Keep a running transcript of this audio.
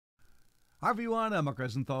Hi everyone, I'm Mark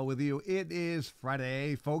Rosenthal with you. It is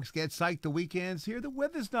Friday. Folks, get psyched. The weekend's here. The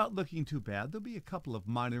weather's not looking too bad. There'll be a couple of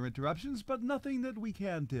minor interruptions, but nothing that we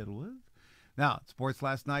can't deal with. Now, sports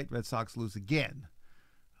last night, Red Sox lose again.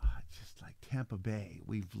 Just like Tampa Bay.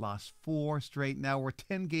 We've lost 4 straight now. We're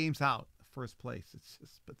 10 games out of first place. It's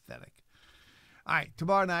just pathetic. All right,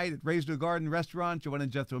 tomorrow night at Raised Garden Restaurant, Joanna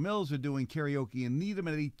and Jethro Mills are doing karaoke in Needham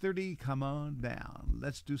at 8:30. Come on down.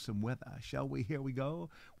 Let's do some weather, shall we? Here we go.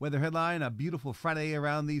 Weather headline, a beautiful Friday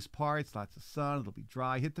around these parts. Lots of sun. It'll be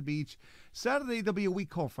dry. Hit the beach. Saturday, there'll be a weak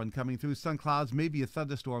cold front coming through. Sun clouds, maybe a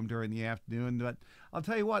thunderstorm during the afternoon. But I'll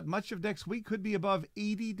tell you what, much of next week could be above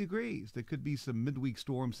 80 degrees. There could be some midweek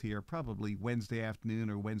storms here, probably Wednesday afternoon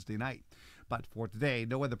or Wednesday night. But for today,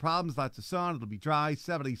 no weather problems, lots of sun. It'll be dry,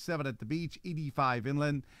 77 at the beach, 85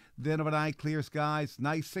 inland. Then overnight, clear skies,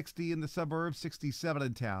 nice 60 in the suburbs, 67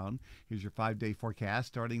 in town. Here's your 5-day forecast,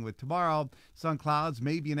 starting with tomorrow. Sun clouds,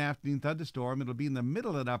 maybe an afternoon thunderstorm. It'll be in the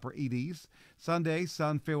middle and upper 80s. Sunday,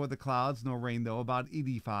 sun fair with the clouds, no rain though, about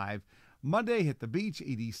 85. Monday, hit the beach,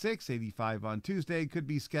 86, 85 on Tuesday. Could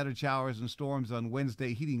be scattered showers and storms on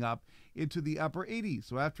Wednesday, heating up into the upper 80s.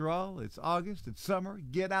 So after all, it's August, it's summer.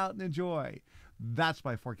 Get out and enjoy. That's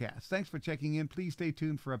my forecast. Thanks for checking in. Please stay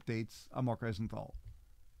tuned for updates. I'm Mark Rosenthal.